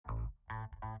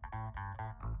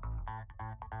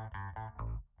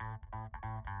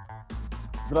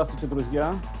Здравствуйте,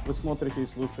 друзья! Вы смотрите и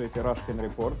слушаете Rushkin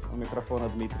Report. У микрофона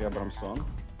Дмитрий Абрамсон.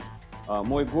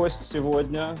 Мой гость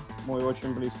сегодня, мой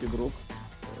очень близкий друг,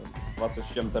 20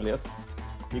 с чем-то лет,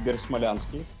 Игорь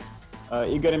Смолянский.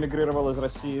 Игорь эмигрировал из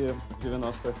России в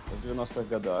 90-х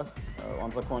годах.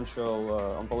 Он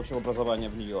получил образование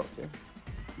в Нью-Йорке.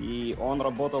 И он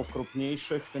работал в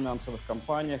крупнейших финансовых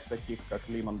компаниях, таких как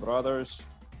Lehman Brothers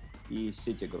и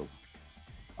Citigroup.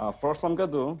 В прошлом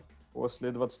году,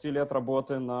 после 20 лет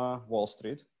работы на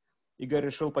Уолл-стрит, Игорь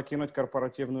решил покинуть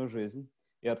корпоративную жизнь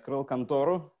и открыл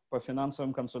контору по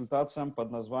финансовым консультациям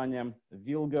под названием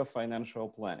Vilga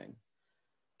Financial Planning.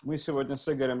 Мы сегодня с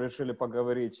Игорем решили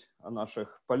поговорить о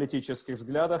наших политических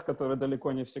взглядах, которые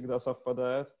далеко не всегда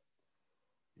совпадают,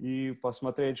 и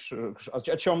посмотреть,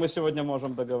 о чем мы сегодня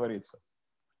можем договориться.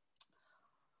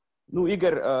 Ну,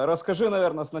 Игорь, расскажи,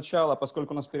 наверное, сначала,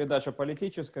 поскольку у нас передача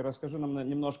политическая, расскажи нам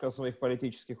немножко о своих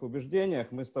политических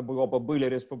убеждениях. Мы с тобой оба были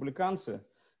республиканцы.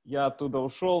 Я оттуда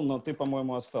ушел, но ты,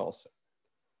 по-моему, остался.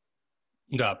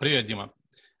 Да, привет, Дима.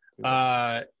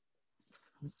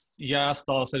 Я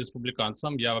остался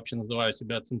республиканцем. Я вообще называю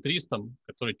себя центристом,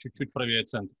 который чуть-чуть правее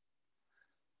центра.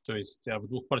 То есть в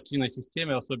двухпартийной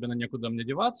системе особенно некуда мне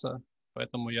деваться,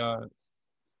 поэтому я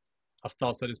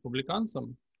остался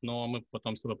республиканцем, но мы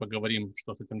потом с тобой поговорим,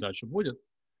 что с этим дальше будет.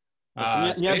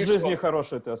 Не от жизни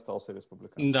хорошей ты остался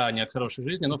республиканцем. Да, не от хорошей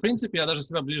жизни. Но, в принципе, я даже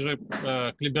себя ближе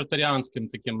к либертарианским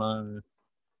таким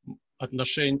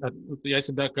отношениям. Я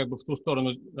себя как бы в ту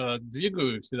сторону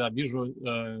двигаю, всегда вижу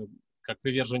как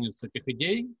приверженец этих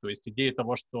идей, то есть идеи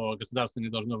того, что государство не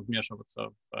должно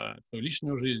вмешиваться в твою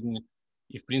личную жизнь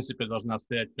и, в принципе, должна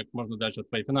отстоять как можно дальше от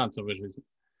твоей финансовой жизни.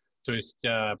 То есть,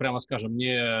 прямо скажем,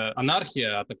 не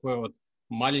анархия, а такое вот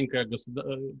маленькая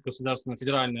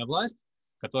государственно-федеральная власть,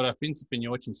 которая, в принципе, не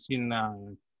очень сильно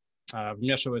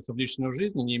вмешивается в личную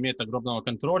жизнь, не имеет огромного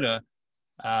контроля.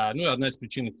 Ну и одна из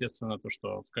причин, естественно, то,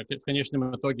 что в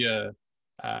конечном итоге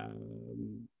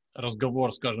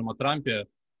разговор, скажем, о Трампе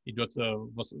идет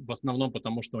в основном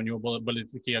потому, что у него были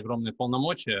такие огромные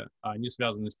полномочия, а они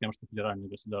связаны с тем, что федеральное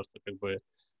государство как бы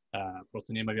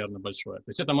просто неимоверно большое. То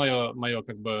есть это мое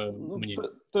как бы мнение.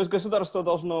 То есть государство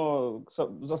должно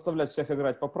заставлять всех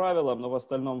играть по правилам, но в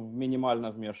остальном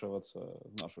минимально вмешиваться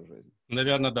в нашу жизнь.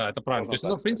 Наверное, да, это правильно. То есть,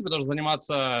 в принципе, должен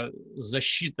заниматься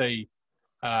защитой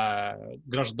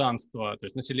гражданства, то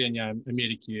есть населения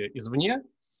Америки извне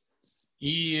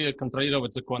и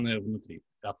контролировать законы внутри.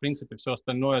 А в принципе, всем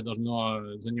остальным должен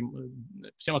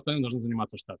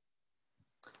заниматься штат.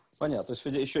 Понятно. То есть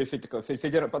еще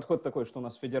и подход такой, что у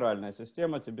нас федеральная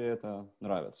система, тебе это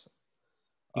нравится?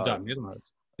 Да, мне это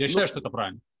нравится. Я считаю, что это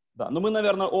правильно. Да, но мы,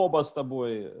 наверное, оба с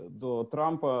тобой до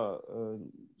Трампа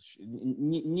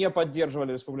не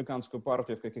поддерживали республиканскую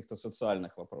партию в каких-то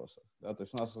социальных вопросах. Да? То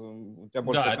есть у тебя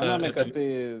больше экономика,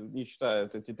 ты не считаешь,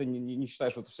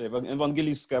 что это вся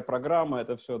евангелистская программа,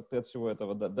 это все, ты от всего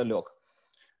этого далек.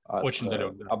 Очень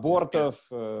далек, да. Абортов.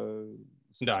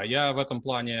 Да, я в этом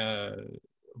плане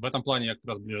я как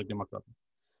раз ближе к демократам.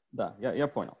 Да, я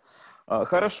понял.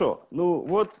 Хорошо. Ну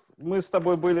вот мы с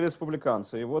тобой были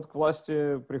республиканцы, и вот к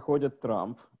власти приходит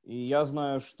Трамп. И я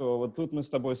знаю, что вот тут мы с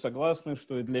тобой согласны,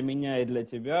 что и для меня, и для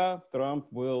тебя Трамп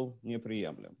был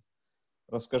неприемлем.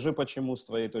 Расскажи, почему с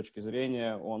твоей точки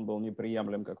зрения он был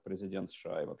неприемлем как президент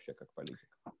США и вообще как политик.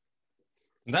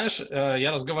 Знаешь,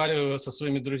 я разговариваю со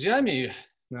своими друзьями,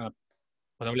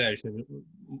 подавляющее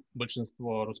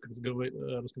большинство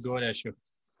русскоговорящих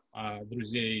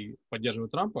друзей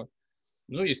поддерживают Трампа.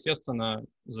 Ну, естественно,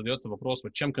 задается вопрос,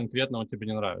 вот чем конкретно он тебе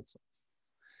не нравится.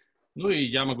 Ну, и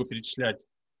я могу перечислять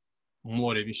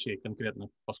море вещей, конкретных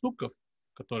поступков,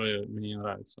 которые мне не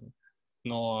нравятся.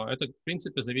 Но это, в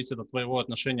принципе, зависит от твоего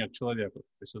отношения к человеку.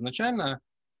 То есть изначально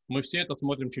мы все это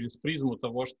смотрим через призму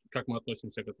того, как мы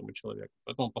относимся к этому человеку.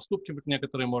 Поэтому поступки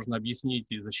некоторые можно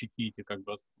объяснить и защитить, и как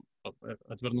бы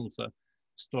отвернуться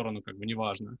в сторону, как бы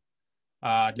неважно.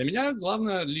 А для меня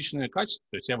главное личное качество,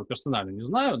 то есть я его персонально не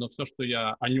знаю, но все, что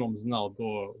я о нем знал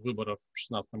до выборов в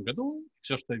 2016 году,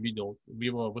 все, что я видел,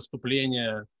 его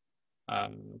выступления,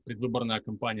 предвыборная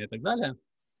кампания и так далее,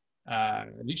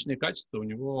 личные качества у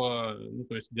него, ну,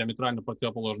 то есть диаметрально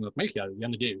противоположны от моих, я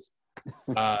надеюсь.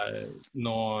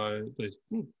 Но, то есть,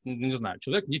 не знаю,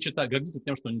 человек не читает, гордится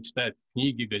тем, что он не читает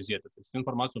книги, газеты, то есть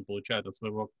информацию он получает от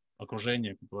своего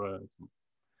окружения, которое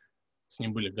с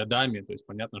ним были годами, то есть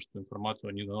понятно, что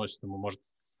информацию они доносят ему, может,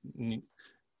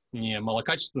 не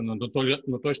малокачественную,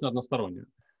 но точно одностороннюю.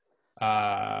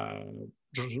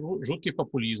 Жуткий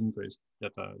популизм, то есть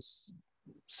это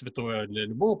святое для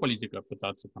любого политика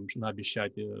пытаться там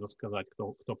наобещать и рассказать,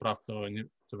 кто прав, кто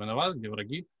виноват, где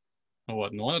враги.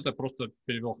 Вот. Но он это просто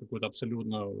перевел в какую-то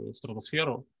абсолютную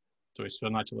стратосферу. То есть все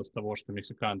началось с того, что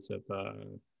мексиканцы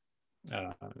это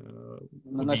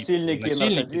убийцы, Насильники,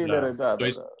 насильники, наркодилеры, да. да, То да,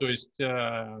 есть, да. то есть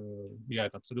я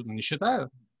это абсолютно не считаю.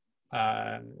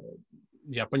 А,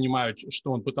 я понимаю,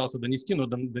 что он пытался донести, но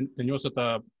донес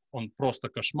это он просто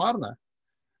кошмарно.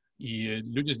 И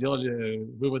люди сделали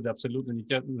выводы абсолютно не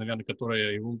те, наверное,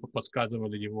 которые ему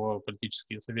подсказывали его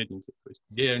политические советники. То есть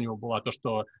идея у него была то,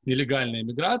 что нелегальная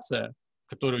иммиграция,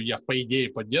 которую я, по идее,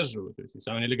 поддерживаю, то есть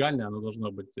если она нелегальная, она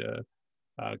должна быть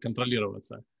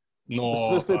контролироваться. То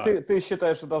Но есть ты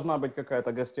считаешь, что должна быть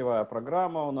какая-то гостевая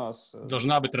программа у нас?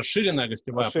 должна быть расширенная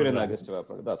гостевая Расширенная программа. гостевая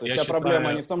программа. Да, то есть Я у тебя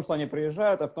проблема не считаю, в том, что они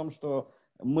приезжают, а в том, что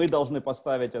мы должны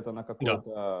поставить это на да,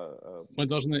 какой-то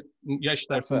я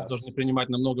считаю, что мы должны процесс. принимать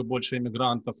намного больше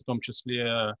иммигрантов, в том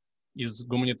числе из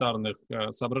гуманитарных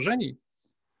соображений,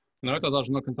 но это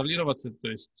должно контролироваться, то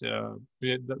есть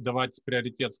давать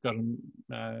приоритет, скажем,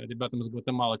 ребятам из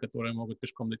Гватемалы, которые могут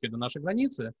пешком дойти до нашей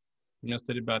границы,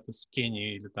 вместо ребят из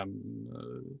Кении или там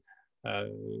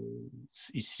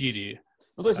из Сирии.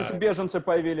 Ну, то есть, если беженцы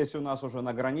появились у нас уже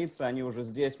на границе, они уже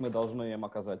здесь, мы должны им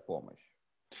оказать помощь.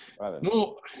 Правильно?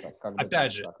 Ну, Как бы опять там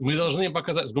же, так. мы должны им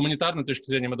показать, с гуманитарной точки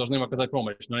зрения мы должны им оказать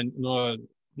помощь, но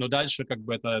дальше как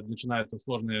бы это начинаются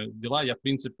сложные дела. Я, в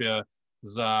принципе,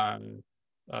 за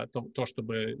то,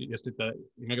 чтобы, если это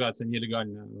иммиграция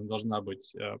нелегальная, она должна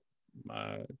быть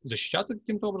защищаться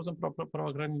каким-то образом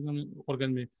правоохранительными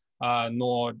органами,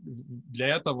 но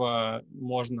для этого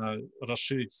можно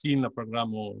расширить сильно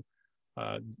программу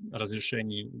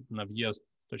разрешений на въезд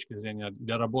с точки зрения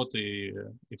для работы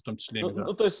и в том числе Ну,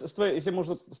 иммиграции. то есть, если мы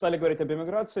уже стали говорить об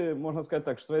эмиграции, можно сказать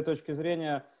так, что с твоей точки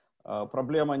зрения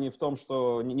проблема не в том,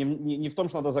 что не в том,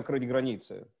 что надо закрыть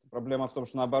границы. Проблема в том,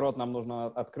 что наоборот, нам нужно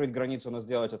открыть границу, но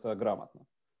сделать это грамотно.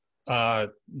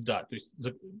 Да, то есть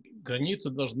границы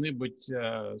должны быть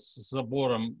с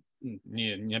забором,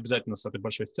 не обязательно с этой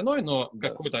большой стеной, но Да.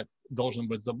 какой-то должен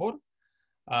быть забор,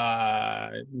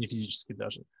 не физически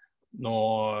даже.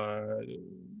 Но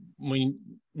мы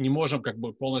не можем как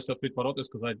бы полностью открыть ворота и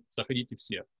сказать, заходите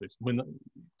все. То есть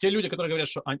те люди, которые говорят,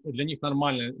 что для них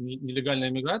нормальная нелегальная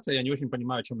иммиграция, я не очень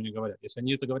понимаю, о чем они говорят. Если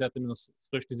они это говорят именно с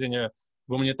точки зрения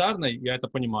гуманитарной, я это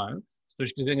понимаю. С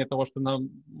точки зрения того, что нам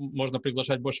можно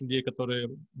приглашать больше людей, которые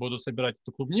будут собирать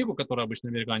эту клубнику, которую обычно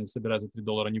американец собирает за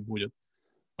 $3, не будет.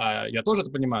 Я тоже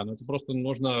это понимаю, но это просто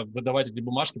нужно выдавать эти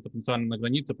бумажки потенциально на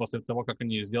границе после того, как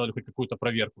они сделали хоть какую-то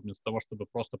проверку, вместо того, чтобы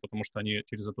просто потому, что они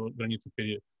через эту границу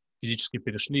физически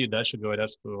перешли и дальше говорят,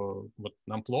 что вот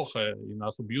нам плохо и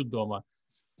нас убьют дома.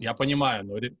 Я понимаю,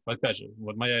 но опять же,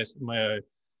 вот моя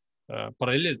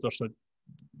параллель, то, что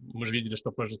мы же видели,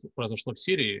 что произошло в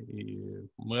Сирии, и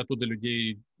мы оттуда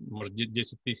людей, может,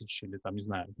 10 тысяч или там, не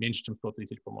знаю, меньше, чем 100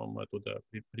 тысяч, по-моему, мы оттуда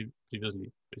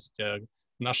привезли. То есть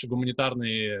наши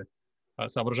гуманитарные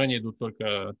соображения идут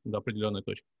только до определенной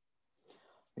точки.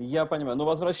 Я понимаю. Но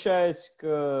возвращаясь к...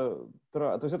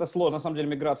 То есть это сложно, на самом деле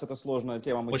миграция — это сложная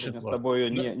тема, мы Очень сегодня сложно. с тобой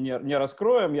не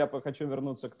раскроем. Я хочу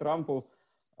вернуться к Трампу,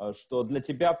 что для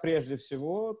тебя прежде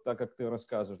всего, так как ты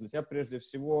рассказываешь, для тебя прежде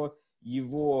всего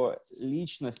его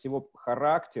личность, его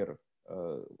характер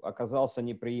оказался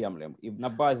неприемлем. И на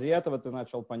базе этого ты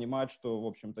начал понимать, что, в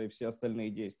общем-то, и все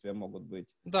остальные действия могут быть.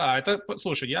 Да,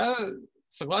 слушай, я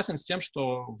согласен с тем,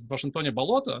 что в Вашингтоне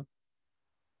болото,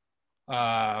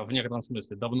 в некотором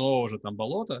смысле, давно уже там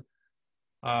болото,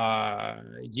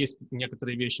 есть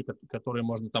некоторые вещи, которые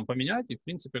можно там поменять, и, в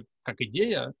принципе, как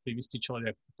идея привести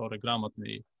человека, который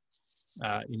грамотный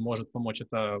и может помочь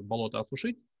это болото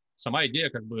осушить, сама идея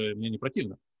как бы мне не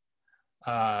противна.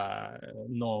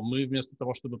 Но мы вместо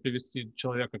того, чтобы привести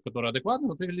человека, который адекватный,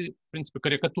 мы привели, в принципе,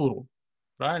 карикатуру,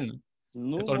 правильно?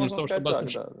 Ну, Который вместо того, чтобы так,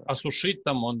 да. осушить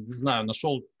там, он, не знаю,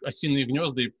 нашел осиные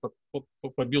гнезда и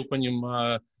побил по ним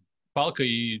палкой,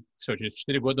 и все, через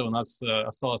 4 года у нас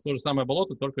осталось то же самое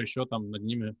болото, только еще там над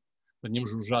ним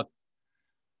жужжат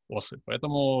осы.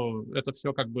 Поэтому это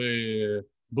все как бы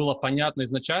было понятно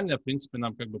изначально. В принципе,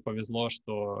 нам как бы повезло,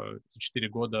 что 4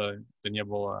 года это не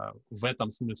было в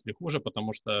этом смысле хуже,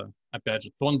 потому что, опять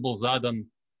же, тон был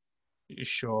задан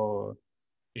еще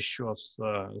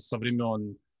со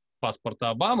времен паспорта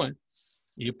Обамы,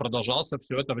 и продолжался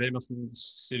все это время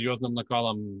с серьезным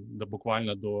накалом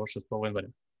буквально до 6 января.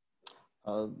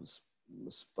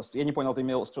 Я не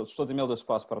понял, что ты имел в виду с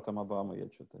паспортом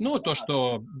Обамы? Ну, то,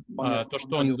 что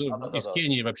он из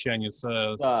Кении вообще, они с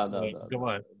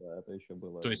Гавайи. Да, это еще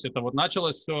было. То есть это вот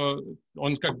началось все,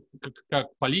 он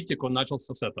как политик, он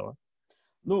начался с этого.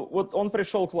 Ну, вот он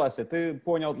пришел к власти, ты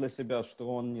понял для себя,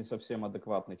 что он не совсем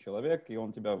адекватный человек, и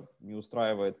он тебя не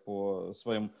устраивает по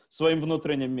своим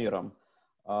внутренним мирам.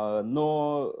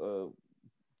 Но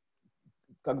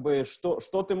как бы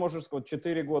что ты можешь сказать,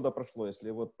 4 года прошло,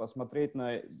 если вот посмотреть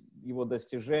на его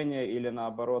достижения или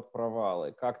наоборот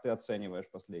провалы, как ты оцениваешь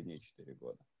последние 4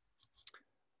 года?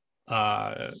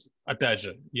 Опять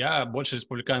же, я больше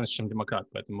республиканец, чем демократ,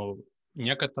 поэтому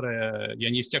я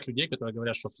не из тех людей, которые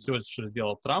говорят, что все, что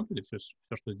сделал Трамп, или все,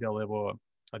 что сделала его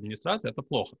администрация, это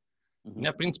плохо.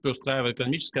 Меня, в принципе, устраивает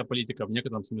экономическая политика, в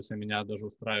некотором смысле меня даже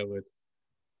устраивает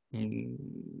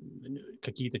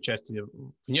какие-то части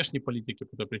внешней политики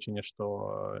по той причине, что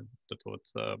вот эта вот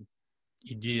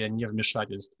идея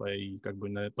невмешательства и как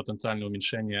бы потенциальное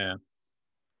уменьшение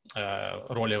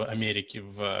роли Америки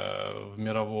в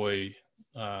мировой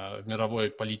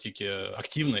политике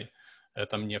активной,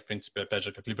 это мне, в принципе, опять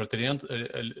же, как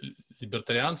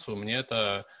либертарианцу, мне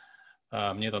это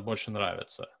больше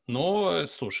нравится. Но,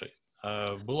 слушай,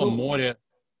 было море.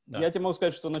 Да. Я тебе могу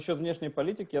сказать, что насчет внешней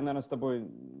политики я, наверное, с тобой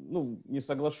не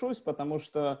соглашусь, потому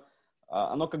что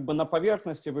оно как бы на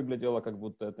поверхности выглядело, как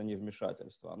будто это не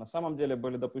вмешательство. А на самом деле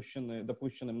были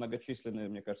допущены многочисленные,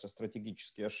 мне кажется,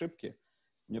 стратегические ошибки.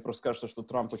 Мне просто кажется, что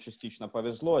Трампу частично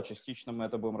повезло, а частично мы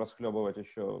это будем расхлебывать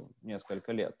еще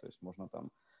несколько лет. То есть можно там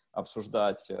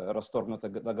обсуждать расторгнутый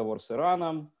договор с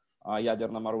Ираном, о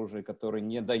ядерном оружии, который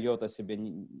не дает о себе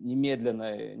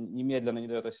немедленно не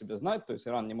дает о себе знать. То есть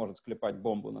Иран не может склепать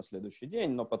бомбу на следующий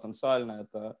день, но потенциально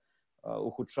это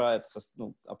ухудшает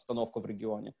обстановку в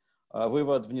регионе.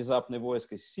 Вывод внезапный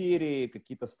войск из Сирии,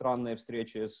 какие-то странные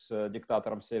встречи с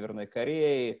диктатором Северной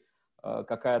Кореи,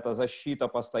 какая-то защита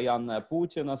постоянная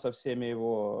Путина со всеми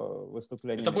его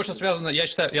выступлениями. Это больше связано, я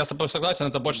считаю, я с тобой согласен,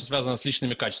 это больше связано с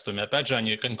личными качествами. Опять же, а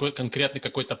не конкретной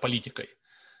какой-то политикой.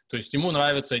 То есть ему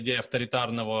нравится идея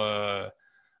авторитарного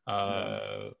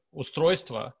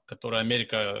устройства, которое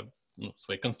Америка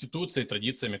своей конституцией,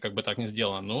 традициями как бы так не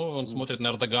сделала. Но он смотрит на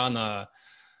Эрдогана,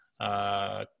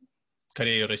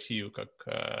 Корею, Россию как,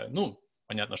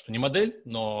 понятно, что не модель,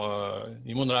 но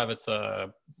ему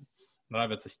нравится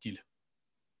стиль,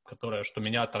 что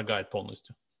меня отторгает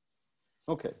полностью.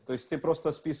 Окей, то есть ты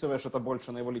просто списываешь это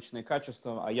больше на его личные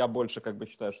качества, а я больше как бы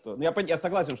считаю, что... Я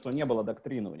согласен, что не было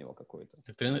доктрины у него какой-то.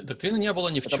 Доктрины не было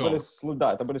ни в чем.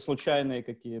 Это были случайные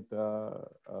какие-то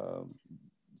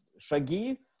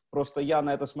шаги, просто я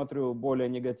на это смотрю более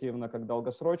негативно, как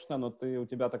долгосрочно, но у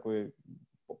тебя такой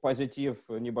позитив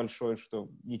небольшой, что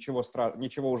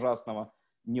ничего ужасного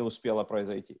не успело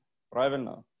произойти.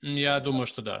 Правильно? Я думаю,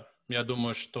 что да. Я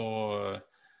думаю, что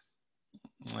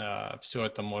все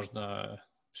это можно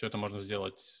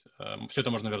сделать, все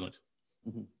это можно вернуть.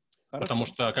 Потому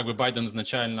что как бы Байден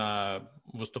изначально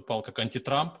выступал как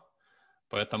антитрамп,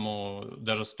 поэтому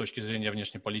даже с точки зрения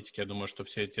внешней политики, я думаю, что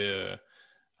все эти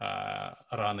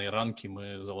раны и ранки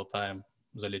мы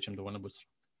залечим довольно быстро.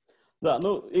 Да,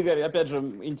 Игорь, опять же,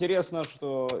 интересно,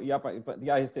 что я,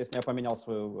 естественно, я поменял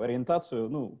свою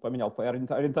ориентацию,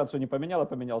 ориентацию не поменял, а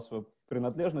поменял свою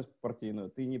принадлежность партийную.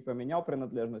 Ты не поменял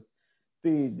принадлежность,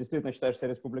 ты действительно считаешься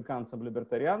республиканцем,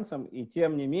 либертарианцем, и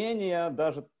тем не менее,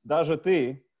 даже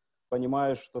ты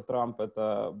понимаешь, что Трамп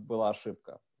это была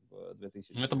ошибка в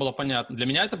 2000. Это было понятно. Для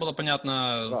меня это было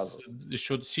понятно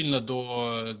еще сильно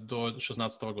до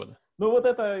 2016 года.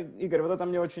 Игорь, вот это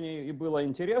мне очень и было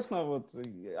интересно. Вот,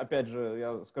 опять же,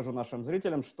 я скажу нашим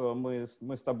зрителям, что мы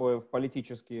с тобой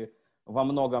политически во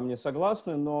многом не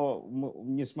согласны, но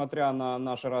несмотря на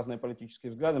наши разные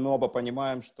политические взгляды, мы оба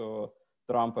понимаем, что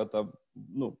Трамп это,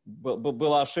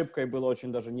 была ошибкой, было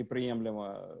очень даже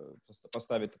неприемлемо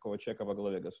поставить такого человека во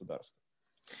главе государства.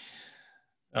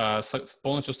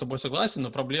 Полностью с тобой согласен,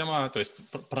 но проблема,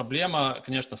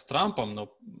 конечно, с Трампом,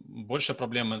 но большая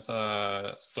проблема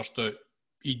это то, что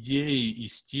идеи и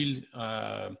стиль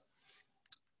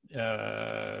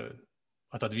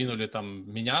отодвинули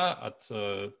меня от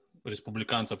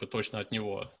республиканцев и точно от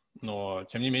него. Но,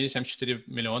 тем не менее, 74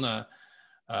 миллиона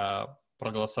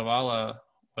проголосовало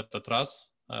в этот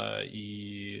раз,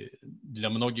 и для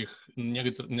многих,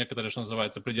 некоторые, что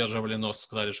называется, придерживали нос,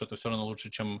 сказали, что это все равно лучше,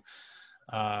 чем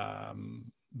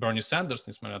Берни Сандерс,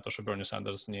 несмотря на то, что Берни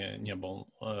Сандерс не был,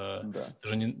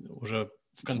 даже уже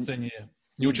в конце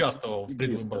не участвовал в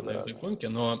предвыборной гонке,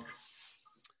 но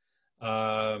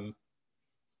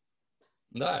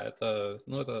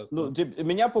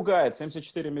меня пугает,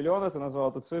 74 миллиона, ты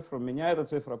назвал эту цифру, меня эта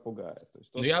цифра пугает.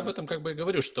 Я об этом как бы и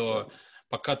говорю, что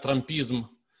пока трампизм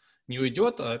не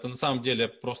уйдет, а это на самом деле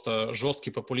просто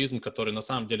жесткий популизм, который на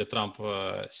самом деле Трамп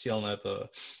сел на эту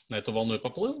волну и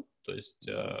поплыл, то есть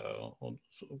он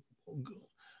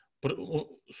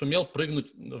сумел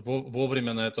прыгнуть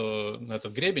вовремя на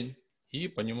этот гребень, и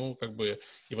по нему как бы...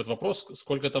 И вот вопрос,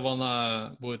 сколько эта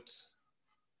волна будет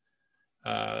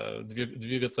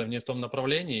двигаться не в том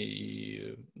направлении,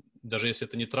 и даже если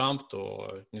это не Трамп,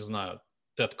 то, не знаю,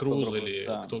 Тед Круз или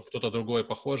да. кто-то другой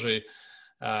похожий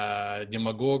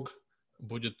демагог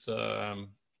будет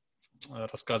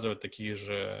рассказывать такие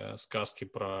же сказки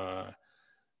про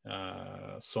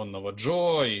сонного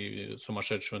Джо и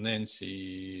сумасшедшую Нэнси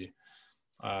и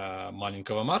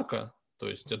маленького Марка. То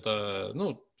есть это,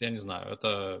 ну, я не знаю,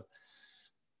 это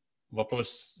вопрос,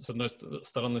 с одной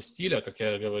стороны, стиля, как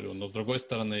я говорю, но с другой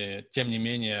стороны, тем не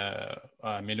менее,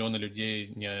 миллионы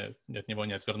людей от него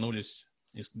не отвернулись,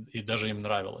 и даже им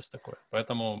нравилось такое.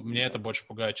 Поэтому мне это больше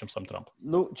пугает, чем сам Трамп.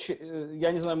 Ну,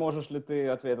 я не знаю, можешь ли ты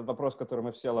ответить на вопрос, который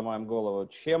мы все ломаем голову.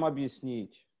 Чем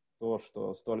объяснить то,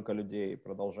 что столько людей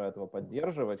продолжают его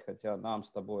поддерживать, хотя нам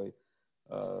с тобой,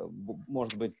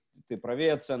 может быть, ты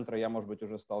правее центра, я, может быть,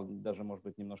 уже стал даже, может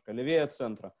быть, немножко левее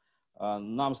центра.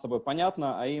 Нам с тобой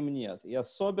понятно, а им нет. И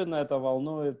особенно это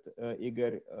волнует,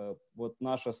 Игорь, вот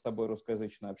наша с тобой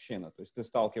русскоязычная община. То есть ты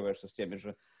сталкиваешься с теми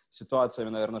же ситуациями,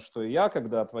 наверное, что и я,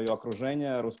 когда твое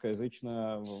окружение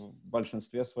русскоязычное в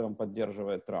большинстве своем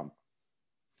поддерживает Трампа.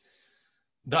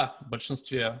 Да, в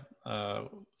большинстве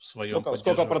своем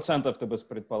Сколько процентов ты бы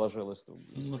предположил?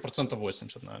 Ну,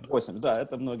 80%, наверное. 80%, да,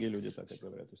 это многие люди так и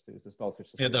говорят. То есть ты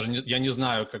сталкиваешься с я не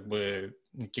знаю, как бы,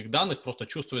 никаких данных, просто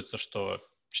чувствуется, что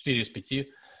 4 из 5,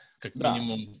 как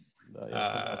минимум. Да,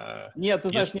 я нет, ты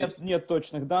знаешь, нет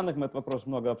точных данных, мы этот вопрос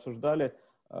много обсуждали,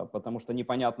 потому что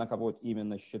непонятно, кого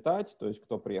именно считать, то есть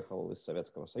кто приехал из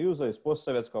Советского Союза, из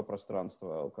постсоветского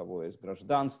пространства, у кого есть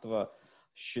гражданство,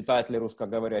 считать ли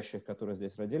русскоговорящих, которые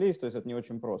здесь родились, то есть это не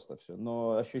очень просто все,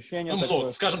 но ощущение такое...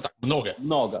 Много, скажем так, много.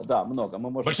 Много, да, много. Мы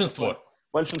можем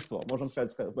Большинство. Можем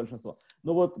сказать большинство.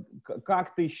 Ну вот,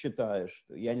 как ты считаешь,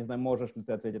 я не знаю, можешь ли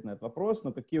ты ответить на этот вопрос,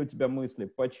 но какие у тебя мысли,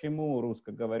 почему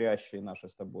русскоговорящие наши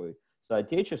с тобой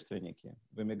соотечественники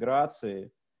в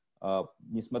эмиграции,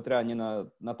 несмотря ни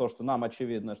на то, что нам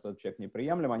очевидно, что этот человек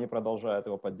неприемлем, они продолжают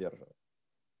его поддерживать?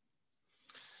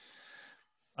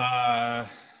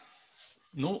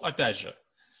 Ну, опять же,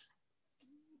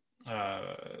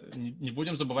 не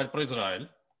будем забывать про Израиль.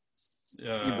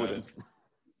 Не будем.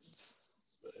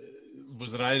 В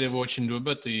Израиле его очень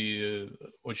любят, и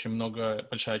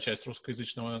большая часть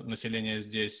русскоязычного населения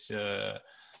здесь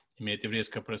имеет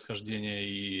еврейское происхождение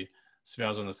и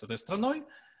связано с этой страной.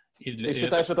 Ты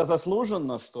считаешь, это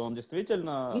заслуженно, что он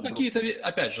действительно... Ну, какие-то,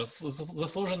 опять же,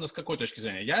 заслуженно с какой точки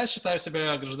зрения? Я считаю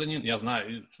себя гражданин, я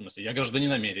знаю, в смысле, я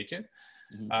гражданин Америки,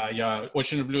 я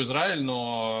очень люблю Израиль,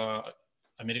 но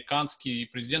американский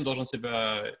президент должен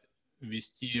себя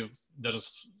вести, даже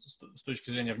с точки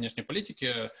зрения внешней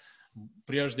политики,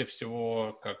 прежде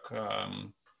всего как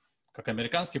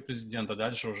американский президент, а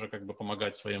дальше уже как бы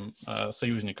помогать своим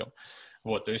союзникам.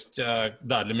 Вот, то есть,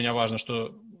 да, для меня важно,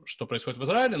 что происходит в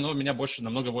Израиле, но меня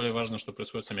намного более важно, что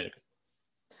происходит с Америкой.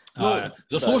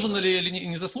 Заслуженно ли или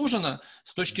не заслуженно,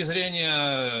 с точки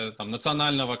зрения там,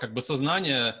 национального как бы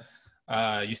сознания,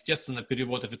 естественно,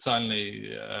 перевод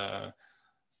официальный,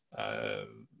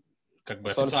 как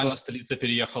бы официально столица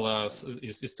переехала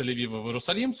из Тель-Авива в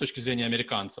Иерусалим с точки зрения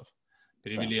американцев.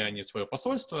 Перевели они свое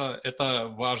посольство. Это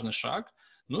важный шаг.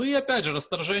 Ну и опять же,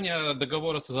 расторжение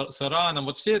договора с Ираном.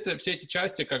 Вот все эти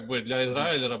части как бы для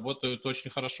Израиля работают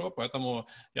очень хорошо, поэтому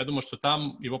я думаю, что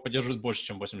там его поддерживают больше,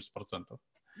 чем 80%. То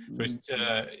есть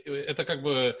это как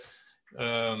бы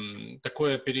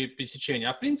такое пересечение.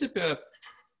 А в принципе,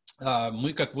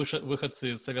 мы как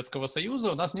выходцы из Советского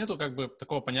Союза, у нас нету как бы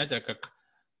такого понятия, как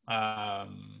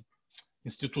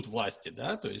институт власти,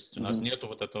 да, то есть у нас нету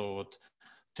вот этого вот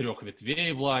 3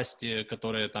 ветвей власти,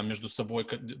 которые там между собой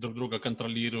друг друга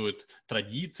контролируют,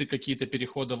 традиции какие-то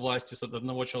перехода власти с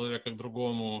одного человека к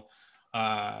другому.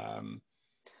 То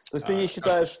есть ты не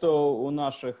считаешь, что у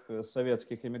наших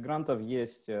советских иммигрантов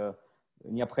есть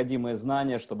необходимые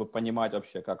знания, чтобы понимать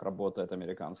вообще, как работает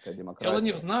американская демократия? Дело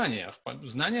не в знаниях.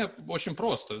 Знания очень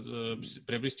просто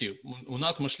приобрести. У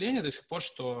нас мышление до сих пор,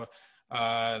 что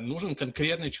нужен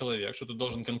конкретный человек, что ты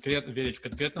должен верить в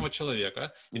конкретного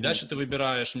человека, и дальше ты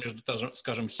выбираешь между,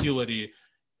 скажем, Хиллари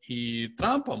и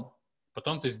Трампом,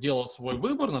 потом ты сделал свой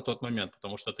выбор на тот момент,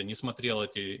 потому что ты не смотрел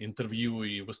эти интервью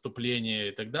и выступления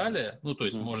и так далее, ну, то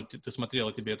есть, может, ты смотрел,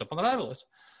 и тебе это понравилось,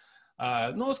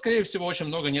 но, скорее всего, очень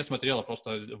много не смотрело,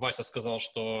 просто Вася сказал,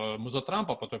 что мы за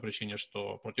Трампа по той причине,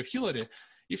 что против Хиллари,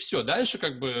 и все. Дальше,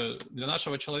 как бы, для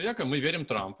нашего человека мы верим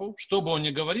Трампу, что бы он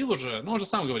ни говорил уже, ну, он же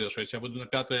сам говорил, что если я выйду на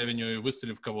 5-й авеню и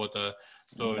выстрелю в кого-то,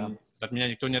 то от меня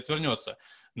никто не отвернется.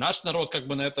 Наш народ, как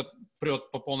бы, на это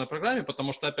прет по полной программе,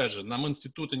 потому что, опять же, нам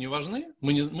институты не важны,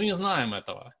 мы не знаем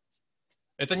этого.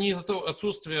 Это не из-за того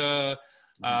отсутствия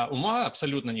ума,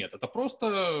 абсолютно нет, это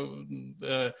просто...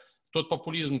 тот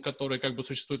популизм, который как бы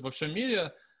существует во всем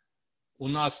мире, у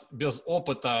нас без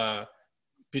опыта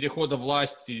перехода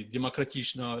власти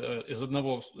демократичного от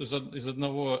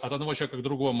одного человека к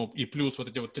другому, и плюс вот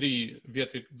эти вот 3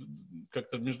 ветви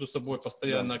как-то между собой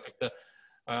постоянно как-то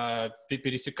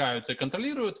пересекаются и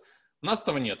контролируют, у нас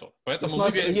этого нету. Поэтому у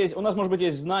нас, может быть,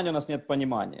 есть знания, у нас нет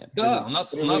понимания. Да, у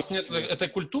нас нет этой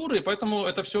культуры, и поэтому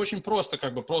это все очень просто,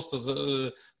 как бы просто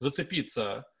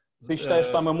зацепиться. Ты считаешь,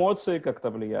 там эмоции как-то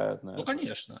влияют на это? Ну,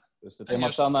 конечно. То есть это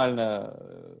эмоционально.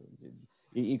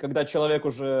 И когда человек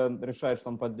уже решает, что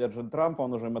он поддержит Трампа,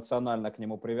 он уже эмоционально к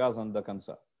нему привязан до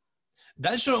конца.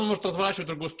 Дальше он может разворачивать в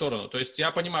другую сторону. То есть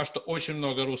я понимаю, что очень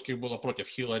много русских было против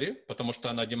Хиллари, потому что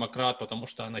она демократ, потому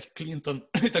что она Клинтон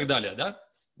и так далее, да?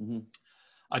 Угу.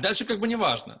 А дальше как бы не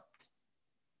важно.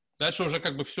 Дальше уже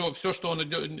как бы все, что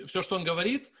он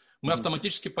говорит, мы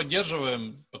автоматически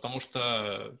поддерживаем, потому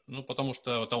что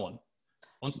это он.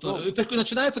 То есть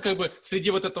начинается как бы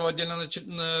среди вот этого отдельного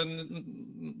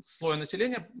слоя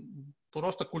населения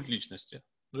просто культ личности.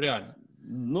 Ну, реально.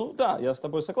 Ну да, я с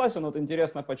тобой согласен, вот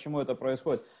интересно, почему это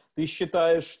происходит. Ты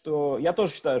считаешь, что... Я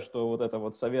тоже считаю, что вот это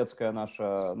вот советское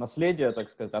наше наследие, так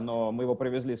сказать, мы его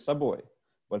привезли с собой.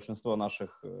 Большинство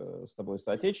наших с тобой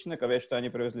соотечественников, я считаю, они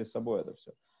привезли с собой это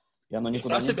все. И оно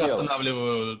никуда я сам не себя делось.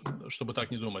 останавливаю, чтобы так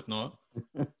не думать, но...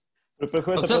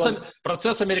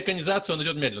 Процесс американизации, он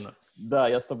идет медленно. Да,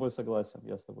 я с тобой согласен.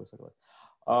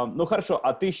 Ну хорошо,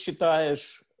 а ты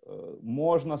считаешь,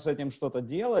 можно с этим что-то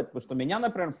делать? Потому что меня,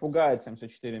 например, пугает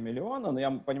 74 миллиона, но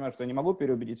я понимаю, что я не могу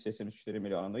переубедить все 74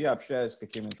 миллиона, но я общаюсь с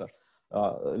какими-то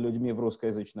людьми в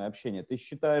русскоязычное общение. Ты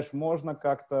считаешь, можно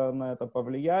как-то на это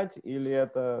повлиять, или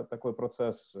это такой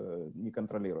процесс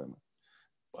неконтролируемый?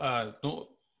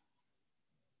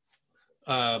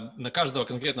 На каждого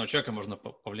конкретного человека можно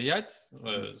повлиять.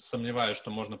 Сомневаюсь, что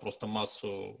можно просто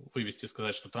массу вывести и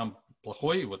сказать, что Трамп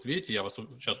плохой. Вот видите, я вас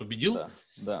сейчас убедил.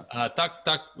 Да.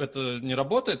 Так это не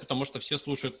работает, потому что все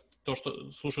слушают то,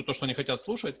 что они хотят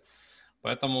слушать.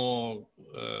 Поэтому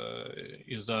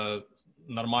из-за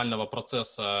нормального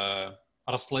процесса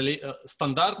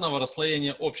стандартного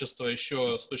расслоения общества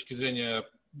еще с точки зрения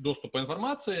доступа к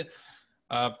информации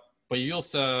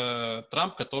появился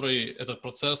Трамп, который этот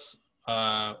процесс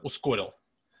ускорил.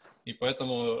 И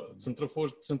поэтому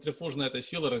центрифужная эта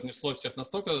сила разнесло всех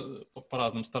настолько по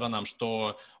разным сторонам,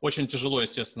 что очень тяжело,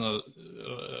 естественно,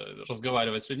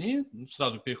 разговаривать с людьми.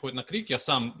 Сразу переходит на крик. Я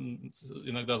сам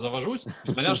иногда завожусь.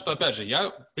 Несмотря на то, что, опять же, я,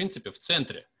 в принципе, в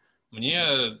центре. Мне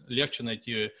легче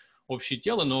найти общие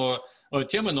темы, но,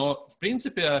 в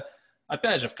принципе,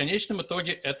 опять же, в конечном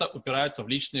итоге это упирается в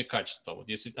личные качества. Вот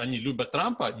если они любят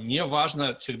Трампа,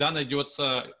 неважно, всегда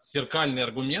найдется зеркальный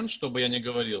аргумент, что бы я ни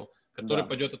говорил, который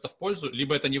пойдет это в пользу.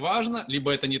 Либо это не важно,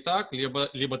 либо это не так,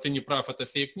 либо ты не прав, это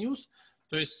фейк-ньюс.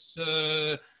 То есть...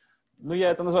 я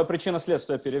это называю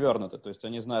причинно-следствие перевернуто. То есть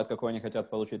они знают, какой они хотят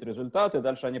получить результат, и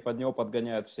дальше они под него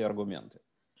подгоняют все аргументы.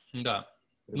 Да.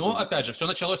 Но, опять же, все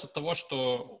началось от того,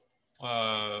 что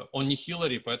он не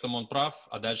Хиллари, поэтому он прав,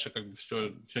 а дальше как бы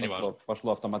все не важно.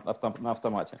 Пошло на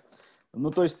автомате.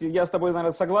 Ну, то есть я с тобой,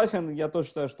 наверное, согласен. Я тоже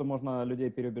считаю, что можно людей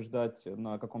переубеждать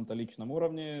на каком-то личном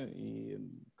уровне, и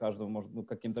каждому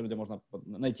каким-то людям можно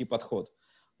найти подход.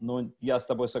 Но я с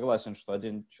тобой согласен, что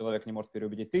один человек не может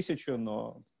переубедить 1000,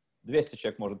 но 200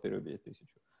 человек может переубедить 1000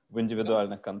 в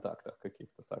индивидуальных контактах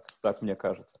каких-то, так мне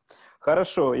кажется.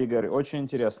 Хорошо, Игорь, очень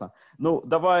интересно. Ну,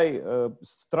 давай,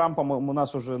 с Трампом у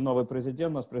нас уже новый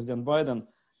президент, у нас президент Байден.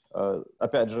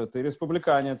 Опять же, ты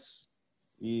республиканец,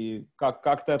 и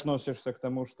как ты относишься к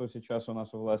тому, что сейчас у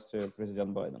нас у власти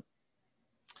президент Байден?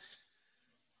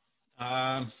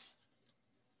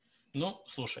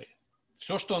 Слушай,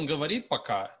 все, что он говорит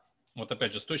пока, вот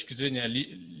опять же, с точки зрения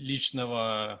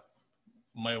личного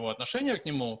моего отношения к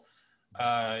нему,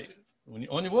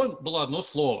 у него было одно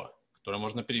слово, которое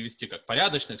можно перевести как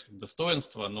порядочность, как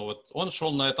достоинство, но вот он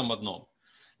шел на этом одном.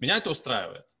 Меня это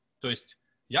устраивает. То есть,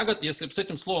 если бы с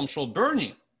этим словом шел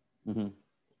Берни,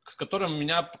 с которым у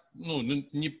меня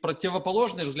не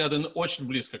противоположные взгляды, но очень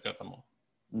близко к этому.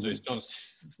 То есть он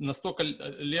настолько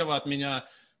лево от меня,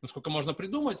 насколько можно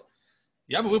придумать,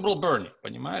 я бы выбрал Берни,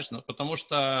 понимаешь? Потому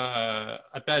что,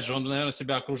 опять же, он, наверное,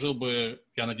 себя окружил бы,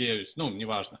 я надеюсь,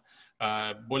 неважно,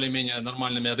 более-менее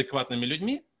нормальными, адекватными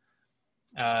людьми.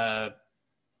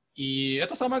 И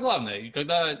это самое главное. И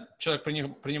когда человек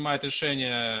принимает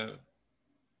решение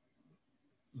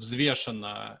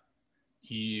взвешенно,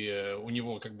 и у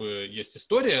него как бы есть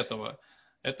история этого,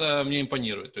 это мне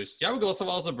импонирует. То есть я бы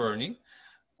голосовал за Берни.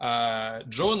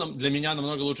 Джо для меня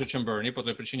намного лучше, чем Берни, по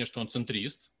той причине, что он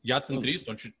центрист. Я центрист,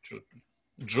 он чуть-чуть...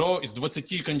 Джо из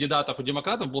 20 кандидатов у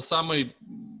демократов был самый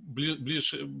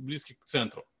близкий к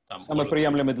центру. Там, самый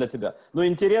приемлемый для тебя. Но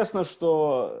интересно,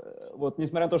 что вот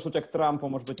несмотря на то, что у тебя к Трампу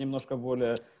может быть немножко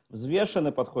более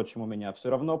взвешенный подход, чем у меня, все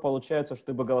равно получается, что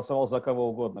ты бы голосовал за кого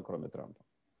угодно, кроме Трампа.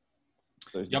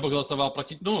 Я бы голосовал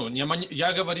против... Ну,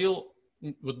 я говорил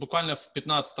вот буквально в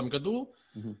 2015 году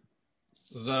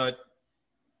за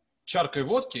чаркой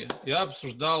водки я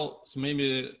обсуждал с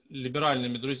моими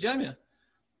либеральными друзьями,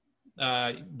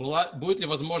 будет ли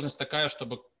возможность такая,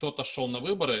 чтобы кто-то шел на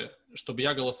выборы, чтобы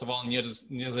я голосовал не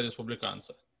за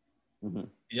республиканца.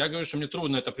 Я говорю, что мне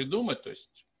трудно это придумать, то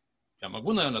есть я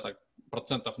могу, наверное, так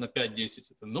процентов на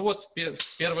 5-10. Ну вот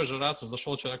в первый же раз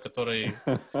зашел человек,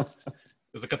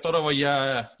 за которого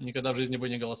я никогда в жизни бы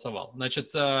не голосовал.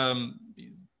 Значит,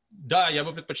 да, я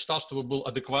бы предпочитал, чтобы был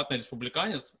адекватный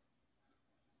республиканец,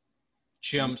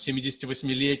 чем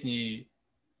 78-летний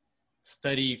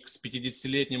старик с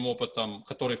 50-летним опытом,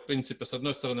 который, в принципе, с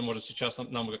одной стороны, может, сейчас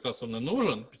нам как раз он и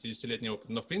нужен, 50-летний опыт,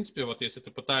 но, в принципе, вот если ты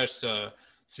пытаешься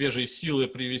свежие силы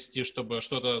привести, чтобы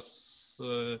что-то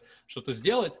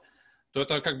сделать, то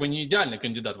это как бы не идеальный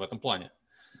кандидат в этом плане.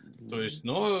 То есть,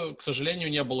 но, к сожалению,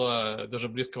 не было даже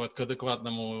близкого к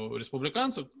адекватному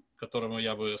республиканцу, к которому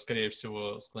я бы, скорее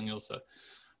всего, склонился.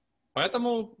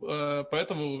 Поэтому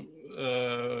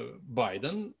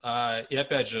Байден. И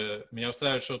опять же, меня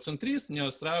устраивает, что центрист, меня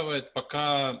устраивает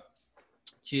пока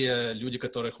те люди,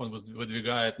 которых он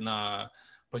выдвигает на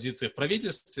позиции в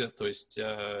правительстве, то есть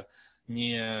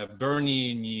не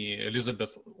Берни, не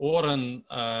Элизабет Уоррен,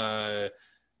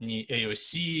 не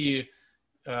AOC,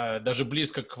 даже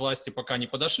близко к власти пока не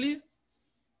подошли.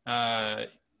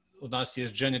 У нас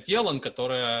есть Дженнет Йеллен,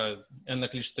 которая энное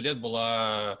количество лет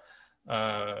была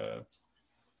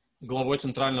главой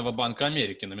Центрального банка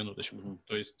Америки, на минуточку.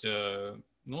 То есть,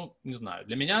 ну, не знаю.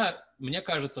 Для меня, мне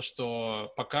кажется,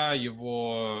 что пока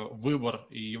его выбор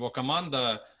и его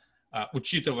команда,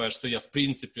 учитывая, что я, в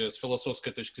принципе, с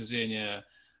философской точки зрения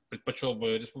предпочел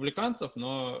бы республиканцев,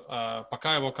 но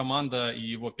пока его команда и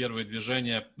его первые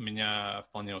движения меня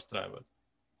вполне устраивают.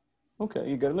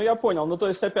 Окей, Игорь, ну я понял. Ну то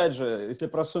есть, опять же, если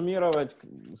просуммировать,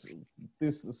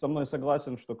 ты со мной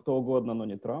согласен, что кто угодно, но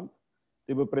не Трамп.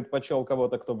 Ты бы предпочел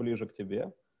кого-то, кто ближе к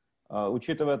тебе.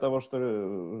 Учитывая того, что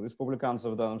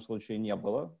республиканцев в данном случае не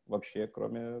было вообще,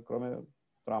 кроме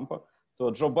Трампа,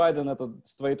 то Джо Байден — это,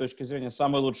 с твоей точки зрения,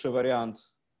 самый лучший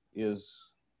вариант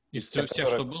из всех,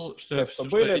 что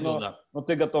были, я видел, да. Но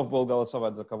ты готов был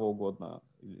голосовать за кого угодно,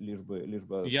 лишь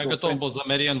бы... Я готов был за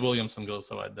Мариан Уильямсон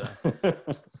голосовать, да.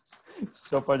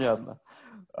 Все понятно.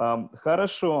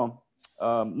 Хорошо.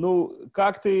 Ну,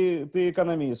 как ты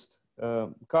экономист?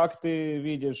 Как ты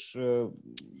видишь,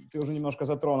 ты уже немножко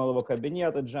затронул его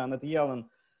кабинет, Джанет Йеллен,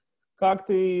 как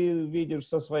ты видишь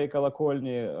со своей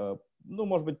колокольни, ну,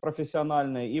 может быть,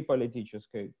 профессиональной и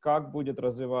политической, как будет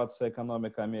развиваться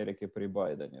экономика Америки при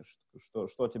Байдене?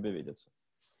 Что тебе видится?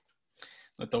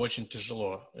 Это очень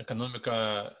тяжело.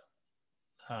 Экономика,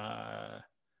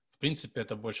 в принципе,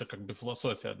 это больше как бы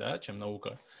философия, да, чем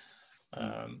наука.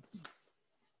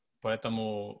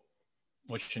 Поэтому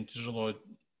очень тяжело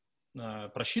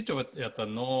просчитывать это,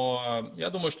 но я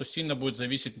думаю, что сильно будет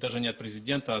зависеть даже не от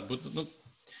президента, ну,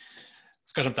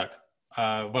 скажем так,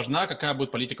 важна, какая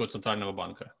будет политика у Центрального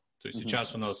банка. То есть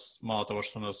сейчас у нас, мало того,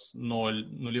 что у нас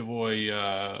нулевой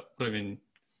уровень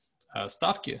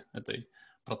ставки этой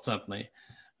процентной,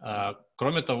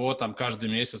 кроме того, там каждый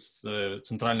месяц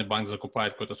Центральный банк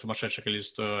закупает какое-то сумасшедшее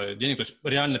количество денег, то есть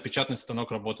реально печатный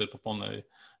станок работает по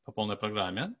полной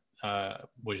программе.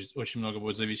 Очень много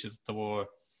будет зависеть от того,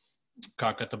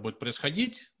 как это будет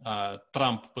происходить.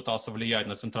 Трамп пытался влиять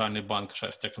на Центральный банк,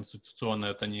 хотя конституционно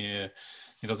это не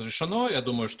разрешено. Я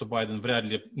думаю, что Байден вряд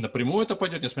ли напрямую это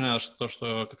пойдет, несмотря на то,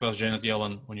 что как раз Дженнет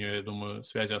Йеллен, у нее, я думаю,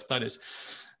 связи остались.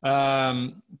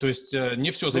 То есть не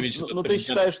все зависит от президента. Ты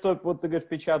считаешь, что, вот ты говоришь,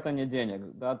 печатание денег,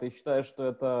 да? Ты считаешь, что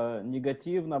это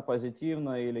негативно,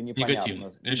 позитивно или непонятно?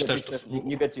 Негативно. Я считаю, что...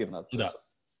 Негативно. Да.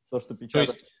 То, что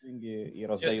печатают деньги и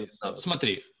раздаются.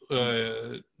 Смотри,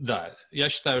 да, я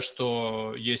считаю,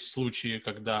 что есть случаи,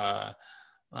 когда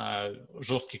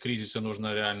жесткие кризисы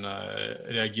нужно реально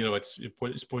реагировать,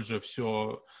 используя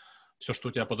все, что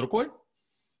у тебя под рукой.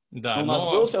 Да, у нас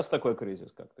был сейчас такой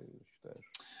кризис, как ты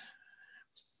считаешь?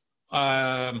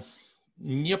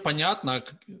 Непонятно.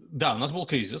 Да, у нас был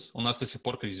кризис, у нас до сих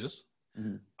пор кризис.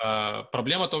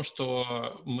 Проблема в том,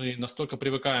 что мы настолько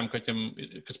привыкаем к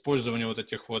использованию вот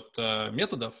этих вот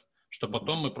методов, что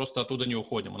потом мы просто оттуда не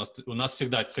уходим. У нас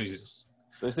всегда кризис.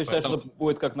 То есть ты считаешь, что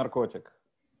будет как наркотик?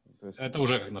 Это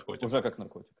уже как наркотик. Уже как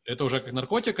наркотик. Это уже как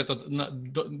наркотик. Это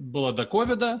было до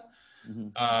ковида.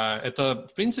 Это,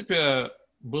 в принципе,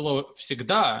 было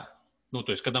всегда, ну,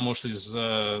 то есть, когда мы ушли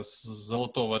с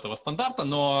золотого этого стандарта,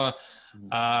 но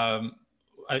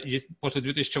после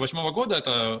 2008 года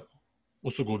это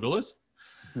усугубилось.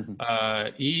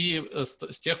 И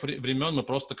с тех времен мы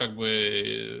просто как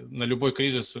бы на любой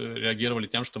кризис реагировали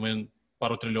тем, что мы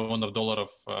пару триллионов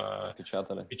долларов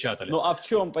печатали. Ну, а в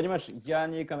чем, понимаешь, я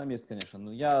не экономист, конечно,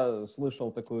 но я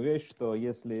слышал такую вещь, что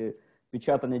если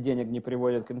печатание денег не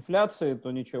приводит к инфляции,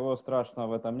 то ничего страшного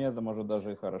в этом нет, а может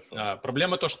даже и хорошо.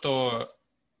 Проблема то, что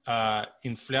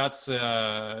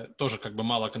инфляция тоже как бы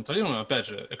мало контролируема. Опять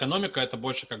же, экономика — это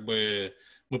больше как бы...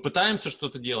 Мы пытаемся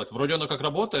что-то делать, вроде оно как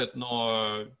работает,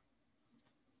 но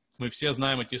мы все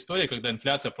знаем эти истории, когда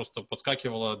инфляция просто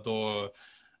подскакивала до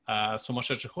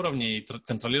сумасшедших уровней, и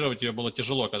контролировать ее было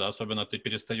тяжело, когда особенно ты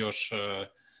перестаешь...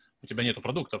 у тебя нету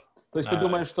продуктов. То есть ты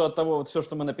думаешь, что от того, вот все,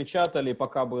 что мы напечатали,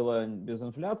 пока было без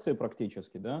инфляции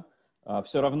практически, да,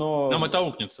 все равно... Нам это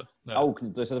аукнется. Да.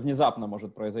 Аукнет, то есть это внезапно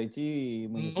может произойти, и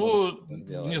мы не сможем это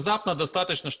сделать. Внезапно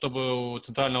достаточно, чтобы у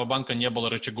Центрального банка не было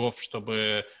рычагов,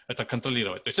 чтобы это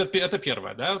контролировать. То есть это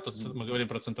первое, да, мы говорим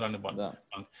про Центральный банк. Да.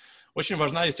 Очень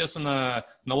важна, естественно,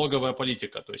 налоговая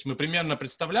политика. То есть мы примерно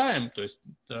представляем, то есть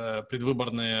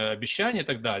предвыборные обещания и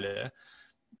так далее.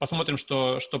 Посмотрим,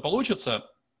 что получится.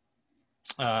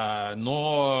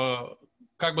 Но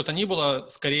как бы то ни было,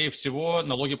 скорее всего,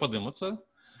 налоги поднимутся.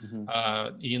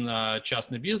 И на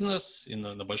частный бизнес, и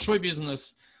на большой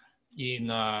бизнес, и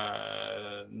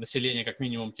на население, как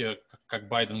минимум, те, как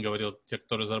Байден говорил, те,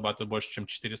 которые зарабатывают больше, чем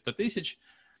 400 тысяч.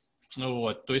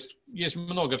 Вот. То есть есть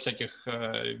много всяких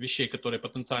вещей, которые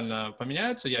потенциально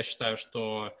поменяются. Я считаю,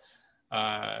 что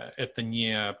это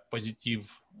не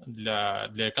позитив для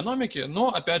экономики, но,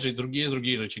 опять же, другие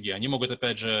рычаги. Они могут,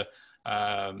 опять же,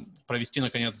 провести,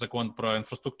 наконец, закон по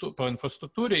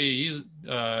инфраструктуре и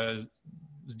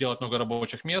сделать много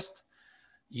рабочих мест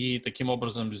и таким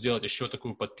образом сделать еще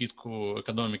такую подпитку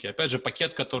экономики. Опять же,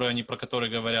 пакет, про который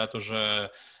говорят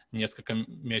уже несколько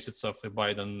месяцев, и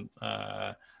Байден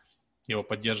его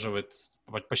поддерживает,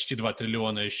 почти 2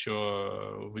 триллиона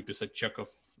еще выписать чеков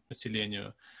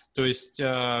населению. То есть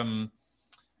этими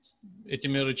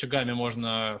рычагами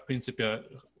можно, в принципе,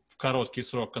 в короткий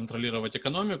срок контролировать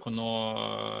экономику,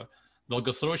 но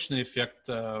долгосрочный эффект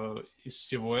из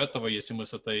всего этого, если мы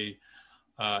с этой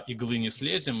иглы не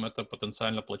слезем, это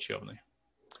потенциально плачевный.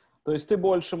 То есть ты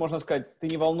больше, можно сказать, ты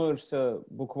не волнуешься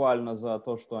буквально за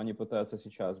то, что они пытаются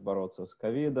сейчас бороться с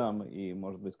ковидом и,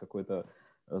 может быть, с какой-то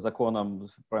законом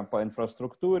по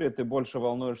инфраструктуре, ты больше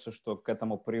волнуешься, что к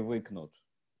этому привыкнут,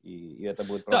 и это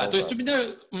будет продолжаться. Да, то есть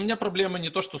у меня проблема не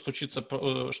то, что случится,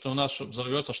 что у нас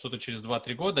взорвется что-то через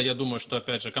 2-3 года. Я думаю, что,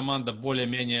 опять же, команда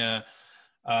более-менее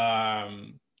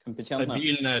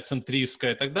стабильная,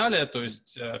 центристская и так далее. То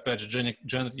есть, опять же,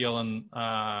 Дженет Йеллен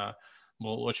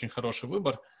был очень хороший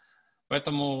выбор.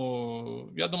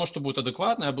 Поэтому я думаю, что будет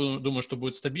адекватно, я думаю, что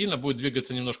будет стабильно, будет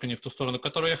двигаться немножко не в ту сторону,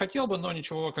 которую я хотел бы, но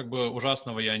ничего как бы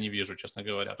ужасного я не вижу, честно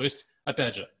говоря. То есть,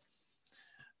 опять же,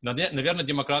 наверное,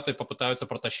 демократы попытаются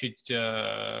протащить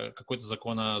какой-то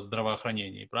закон о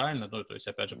здравоохранении, правильно? Ну, то есть,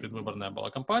 опять же, предвыборная была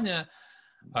кампания,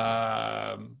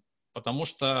 потому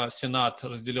что Сенат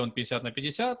разделен 50 на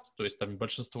 50, то есть там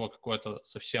большинство какое-то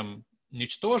совсем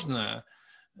ничтожное.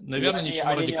 Наверное,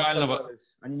 ничего радикального.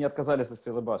 Они не отказались от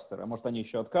филибастера. Может, они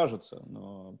еще откажутся,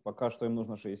 но пока что им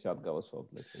нужно 60 голосов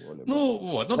для чего-либо. Ну,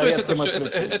 вот. Ну, то есть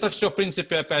это все, в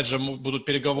принципе, опять же, будут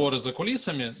переговоры за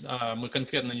кулисами. Мы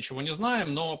конкретно ничего не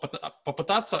знаем, но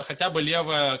попытаться хотя бы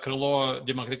левое крыло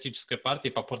демократической партии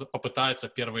попытается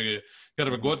первый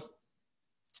год,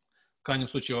 в крайнем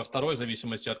случае во второй, в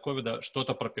зависимости от ковида,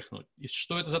 что-то пропихнуть. И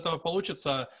что из этого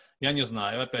получится, я не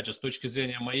знаю. Опять же, с точки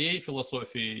зрения моей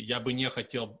философии, я бы не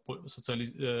хотел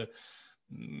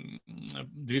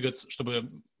двигаться,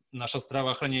 чтобы наше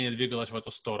здравоохранение двигалось в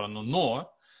эту сторону.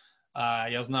 Но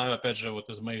я знаю, опять же, вот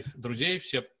из моих друзей,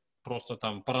 все просто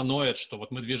там параноят, что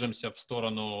вот мы движемся в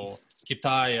сторону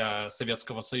Китая,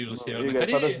 Советского Союза, Северной Игорь,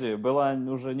 Кореи. Подожди, была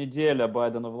уже неделя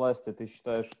Байдена у власти, ты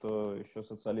считаешь, что еще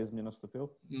социализм не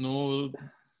наступил? Ну,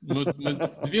 мы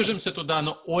движемся туда,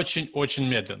 но очень-очень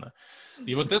медленно.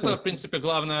 И вот это, в принципе,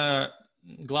 главная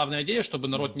идея, чтобы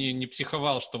народ не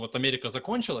психовал, что вот Америка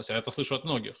закончилась, а я это слышу от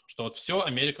многих, что вот все,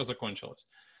 Америка закончилась.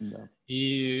 Да.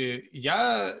 И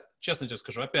я, честно тебе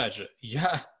скажу, опять же,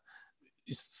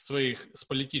 с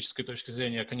политической точки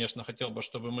зрения, конечно, хотел бы,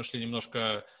 чтобы мы шли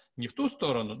немножко не в ту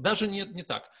сторону, даже не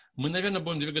так. Мы, наверное,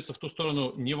 будем двигаться в ту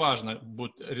сторону, неважно,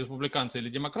 будут республиканцы или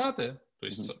демократы, то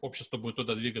есть общество будет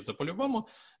туда двигаться по-любому.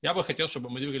 Я бы хотел, чтобы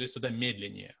мы двигались туда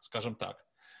медленнее, скажем так.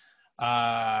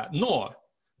 Но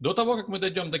до того, как мы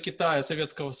дойдем до Китая,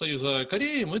 Советского Союза,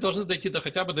 Кореи, мы должны дойти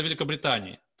хотя бы до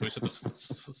Великобритании. То есть это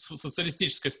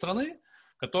социалистической страны,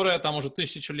 которая там уже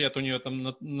 1000 лет, у нее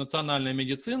там национальная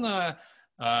медицина,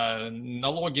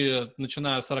 налоги,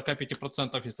 начиная с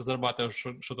 45%, если зарабатываешь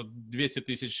что-то 200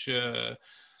 тысяч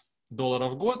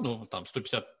долларов в год, ну, там,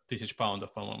 150 тысяч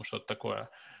паундов, по-моему, что-то такое,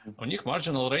 у них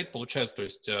marginal rate получается, то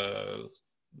есть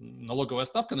налоговая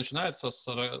ставка начинается с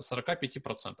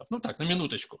 45%. Ну, так, на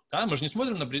минуточку, да, мы же не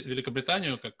смотрим на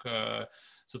Великобританию как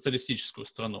социалистическую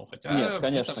страну, хотя... Нет,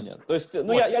 конечно, там... нет. То есть,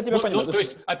 ну, вот. я тебя понимаю. То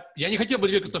есть, я не хотел бы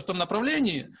двигаться в том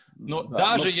направлении, но да,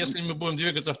 даже если мы будем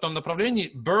двигаться в том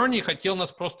направлении, Берни хотел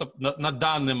нас просто на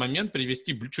данный момент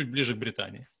привести чуть ближе к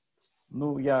Британии.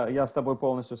 Ну, я с тобой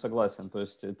полностью согласен. То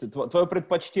есть твое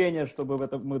предпочтение, чтобы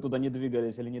мы туда не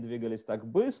двигались или не двигались так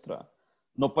быстро,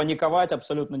 но паниковать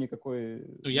абсолютно никакой...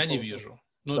 Ну, я не вижу.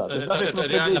 Ну, да, это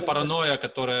реально паранойя,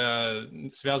 которая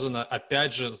связана,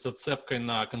 опять же, с зацепкой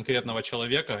на конкретного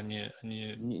человека, а не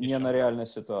на реальной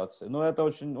ситуации. Но это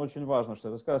очень, очень важно,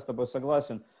 что я с тобой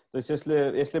согласен. То есть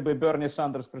если бы Берни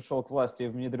Сандерс пришел к власти и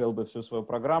внедрил бы всю свою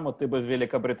программу, ты бы в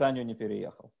Великобританию не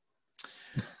переехал.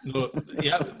 Ну,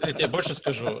 я тебе больше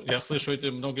скажу. Я слышу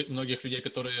многих людей,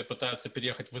 которые пытаются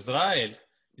переехать в Израиль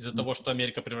из-за того, что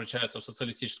Америка превращается в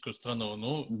социалистическую страну.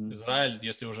 Ну, Израиль,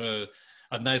 если уже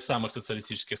одна из самых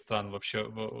социалистических стран вообще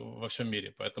во всем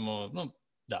мире. Поэтому, ну,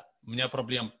 да, у меня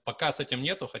проблем пока с этим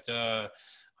нету, хотя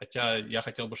я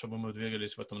хотел бы, чтобы мы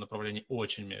двигались в этом направлении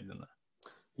очень медленно.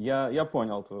 Я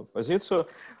понял твою позицию.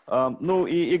 Ну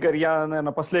и, Игорь, я,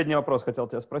 наверное, последний вопрос хотел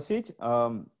тебя спросить.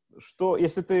 Что,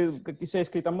 если у тебя есть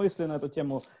какие-то мысли на эту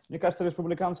тему, мне кажется,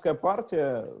 республиканская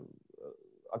партия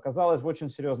оказалась в очень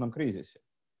серьезном кризисе.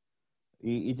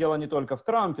 И дело не только в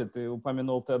Трампе, ты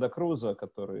упомянул Теда Круза,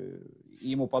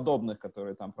 и ему подобных,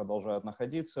 которые там продолжают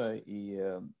находиться.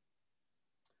 И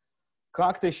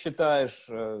как ты считаешь,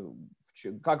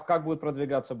 как будет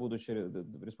продвигаться будущее,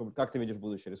 как ты видишь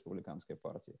будущее республиканской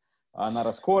партии? Она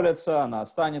расколется, она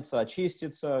останется,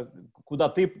 очистится?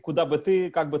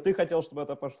 Как бы ты хотел, чтобы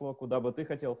это пошло? Куда бы ты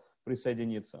хотел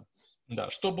присоединиться? Да,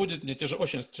 что будет, мне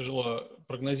очень тяжело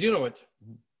прогнозировать,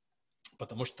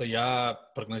 потому что я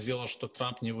прогнозировал, что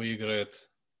Трамп не выиграет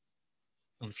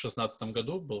в 2016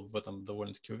 году, был в этом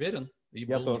довольно-таки уверен. И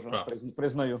я был тоже прав.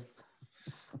 Признаю.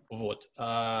 Вот.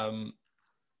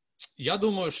 Я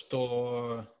думаю,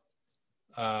 что,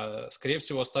 скорее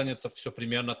всего, останется все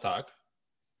примерно так.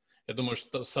 Я думаю,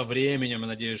 что со временем, я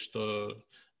надеюсь, что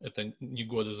это не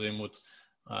годы займут,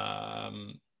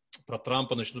 про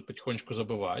Трампа начнут потихонечку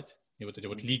забывать. И вот эти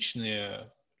вот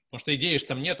личные... Потому что идеи же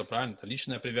там нету, правильно? Это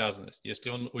личная привязанность. Если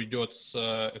он уйдет с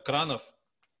экранов,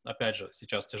 опять же,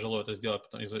 сейчас тяжело это сделать,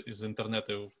 потому из-за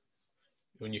интернета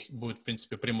у них будет, в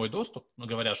принципе, прямой доступ. Но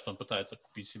говорят, что он пытается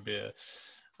купить себе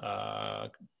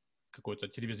какую-то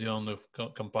телевизионную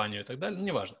компанию и так далее. Ну,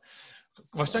 неважно.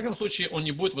 Во всяком случае, он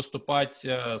не будет выступать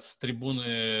с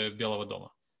трибуны Белого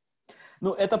дома.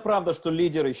 Ну, это правда, что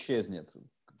лидер исчезнет.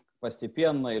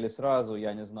 Постепенно или сразу,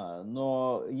 я не знаю.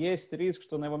 Но есть риск,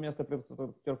 что на его место придет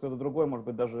кто-то другой, может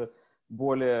быть, даже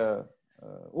более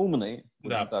умный,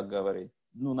 будем так говорить.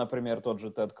 Ну, например, тот же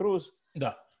Тед Круз.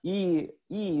 Да. И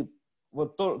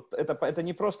вот это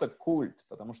не просто культ,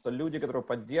 потому что люди, которые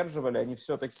поддерживали, они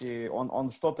все-таки, он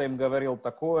что-то им говорил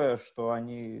такое, что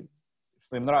им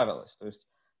нравилось. То есть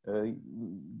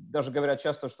даже говорят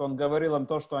часто, что он говорил им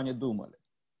то, что они думали.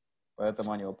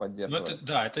 Поэтому они его поддерживали.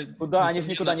 Они же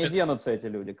никуда не денутся, эти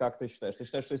люди. Как ты считаешь? Ты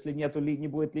считаешь, что если не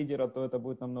будет лидера, то это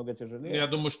будет намного тяжелее? Я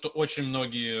думаю, что очень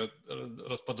многие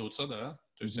распадутся, да.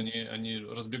 То есть они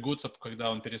разбегутся,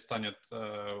 когда он перестанет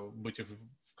быть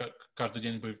каждый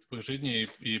день в их жизни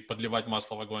и подливать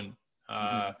масло в огонь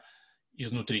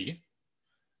изнутри.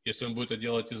 Если он будет это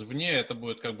делать извне, это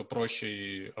будет как бы проще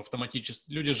и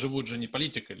автоматически. Люди живут же не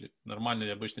политикой.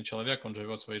 Нормальный обычный человек, он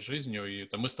живет своей жизнью, и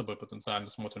это мы с тобой потенциально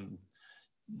смотрим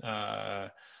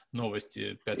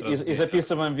новости 5 раз в день. И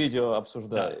записываем видео,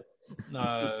 обсуждаем.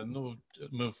 Да. Ну,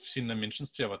 мы в сильном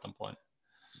меньшинстве в этом плане.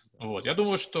 Вот. Я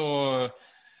думаю, что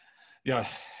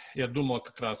я думал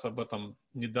как раз об этом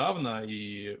недавно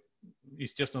и,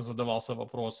 естественно, задавался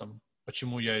вопросом,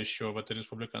 почему я еще в этой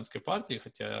республиканской партии,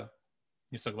 хотя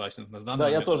не согласен.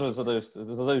 Я тоже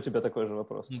задаю тебе такой же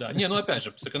вопрос. Да, ну опять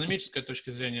же, с экономической точки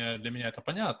зрения для меня это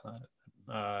понятно.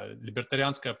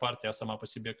 Либертарианская партия сама по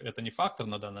себе это не фактор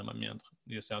на данный момент.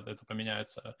 Если это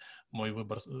поменяется, мой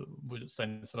выбор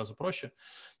станет сразу проще.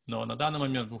 Но на данный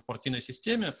момент в двухпартийной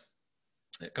системе,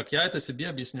 как я это себе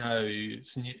объясняю, и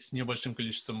с небольшим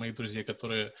количеством моих друзей,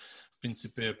 которые, в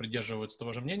принципе, придерживаются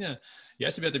того же мнения, я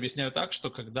себе это объясняю так, что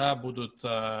когда будут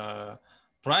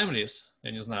primaries,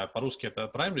 я не знаю, по-русски это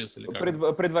primaries или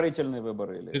как? Предварительные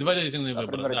выборы. Или... Предварительные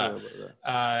выборы, предварительные да. выборы,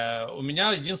 да. У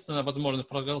меня единственная возможность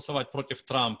проголосовать против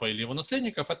Трампа или его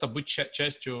наследников — это быть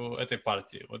частью этой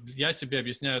партии. Вот я себе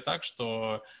объясняю так,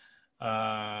 что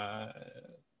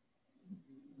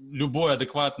любой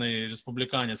адекватный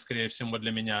республиканец, скорее всего,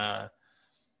 для меня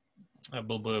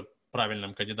был бы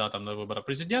правильным кандидатом на выборы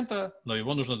президента, но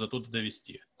его нужно до туда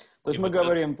довести. То есть мы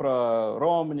говорим про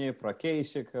Ромни, про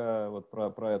Кейсика, вот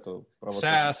про эту...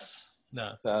 САС,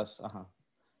 да. САС, ага.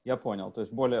 Я понял. То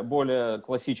есть более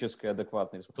классические,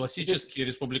 адекватные. Классические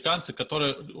республиканцы,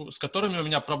 с которыми у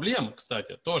меня проблемы,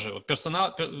 кстати, тоже. Вот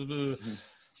персонал,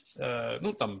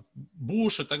 ну там,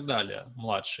 Буш и так далее,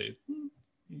 младший.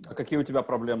 А какие у тебя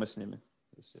проблемы с ними,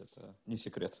 если это не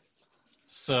секрет?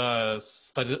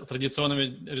 С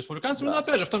традиционными республиканцами, да. Но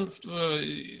опять же, в том,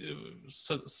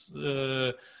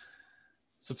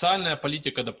 социальная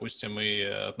политика, допустим, и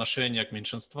отношение к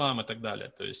меньшинствам и так далее.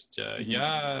 То есть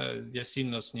я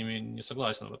сильно с ними не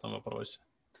согласен в этом вопросе.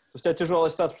 То есть у тебя тяжелая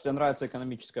ситуация, потому что тебе нравится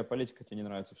экономическая политика, тебе не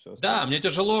нравится все остальное. Да, мне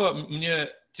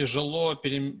тяжело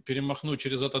перемахнуть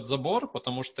через этот забор,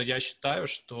 потому что я считаю,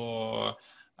 что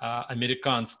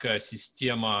американская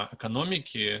система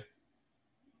экономики,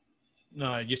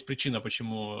 есть причина,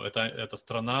 почему эта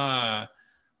страна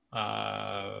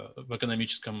в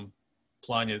экономическом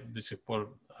плане до сих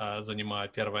пор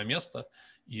занимает первое место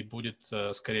и будет,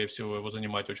 скорее всего, его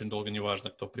занимать очень долго, неважно,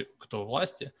 кто у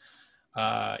власти.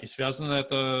 И связано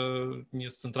это не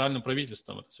с центральным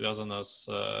правительством, это связано с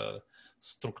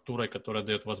структурой, которая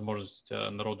дает возможность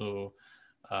народу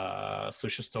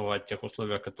существовать в тех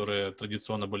условиях, которые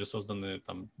традиционно были созданы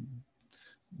там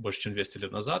больше, чем 200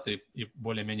 лет назад и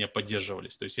более-менее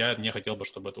поддерживались. То есть я не хотел бы,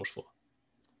 чтобы это ушло.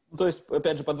 То есть,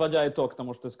 опять же, подводя итог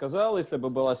тому, что ты сказал, если бы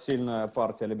была сильная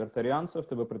партия либертарианцев,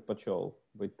 ты бы предпочел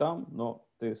быть там, но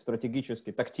ты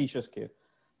стратегически, тактически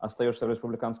остаешься в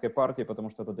республиканской партии, потому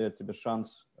что это дает тебе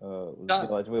шанс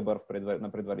сделать выбор на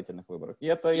предварительных выборах. И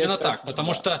это, именно так,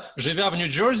 потому что, живя в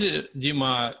Нью-Джерси,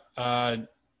 Дима,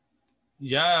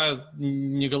 я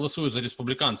не голосую за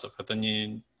республиканцев. Это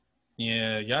не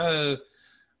я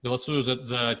голосую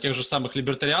за тех же самых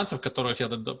либертарианцев, которых я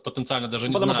потенциально даже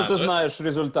не знаю. Потому что ты знаешь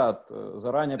результат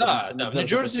заранее. Да, в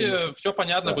Нью-Джерси все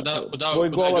понятно, да, куда твой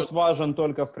голос идет. важен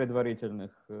только в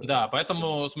предварительных. Да,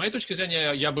 поэтому, с моей точки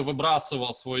зрения, я бы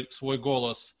выбрасывал свой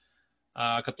голос,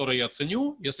 который я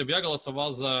ценю, если бы я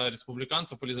голосовал за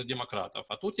республиканцев или за демократов.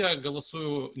 А тут я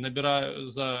набираю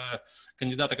за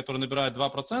кандидата, который набирает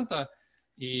 2%,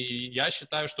 и я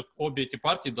считаю, что обе эти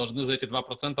партии должны за эти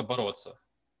 2% бороться.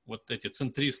 Вот эти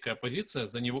центристская позиция,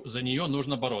 за нее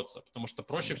нужно бороться, потому что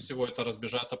проще всего это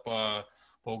разбежаться по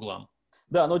углам.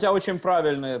 Да, но у тебя очень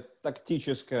правильная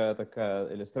тактическая такая,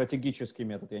 или стратегический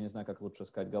метод, я не знаю, как лучше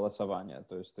сказать, голосования.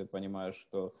 То есть ты понимаешь,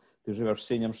 что ты живешь в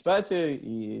синем штате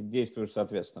и действуешь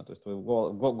соответственно. То есть твой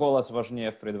голос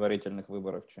важнее в предварительных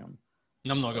выборах, чем...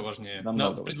 Намного важнее.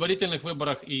 В предварительных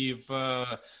выборах и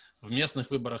в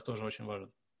местных выборах тоже очень важно.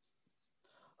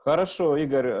 Хорошо,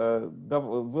 Игорь,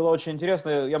 было очень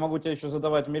интересно. Я могу тебе еще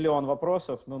задавать миллион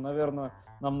вопросов, но, наверное,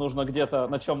 нам нужно где-то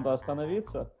на чем-то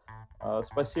остановиться.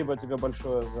 Спасибо тебе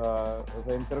большое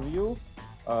за интервью.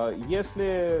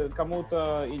 Если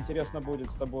кому-то интересно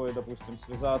будет с тобой, допустим,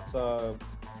 связаться,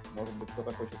 может быть,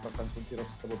 кто-то хочет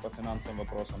проконсультироваться с тобой по финансовым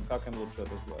вопросам, как им лучше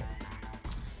это сделать?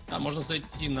 Да, можно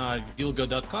зайти на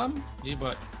vilga.com,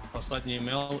 либо послать мне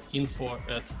email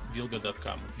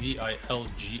info@vilga.com,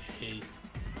 vilga.com.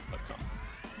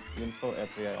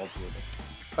 Info@vilga.com.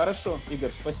 Хорошо,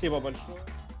 Игорь, спасибо большое.